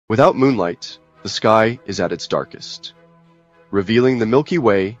Without moonlight, the sky is at its darkest, revealing the Milky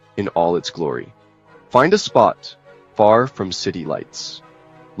Way in all its glory. Find a spot far from city lights.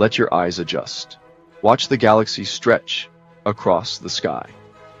 Let your eyes adjust. Watch the galaxy stretch across the sky.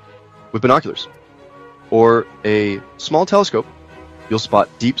 With binoculars or a small telescope, you'll spot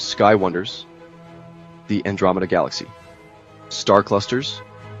deep sky wonders, the Andromeda Galaxy, star clusters,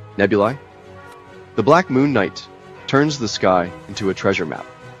 nebulae. The black moon night turns the sky into a treasure map,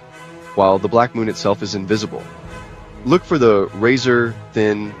 while the black moon itself is invisible. Look for the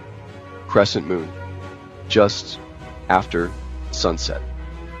razor-thin crescent moon just after sunset.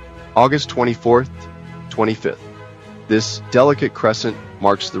 August 24th, 25th. This delicate crescent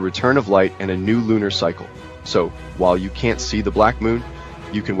marks the return of light and a new lunar cycle. So, while you can't see the black moon,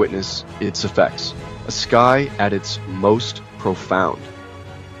 you can witness its effects. A sky at its most profound.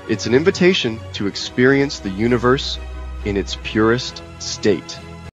 It's an invitation to experience the universe in its purest state.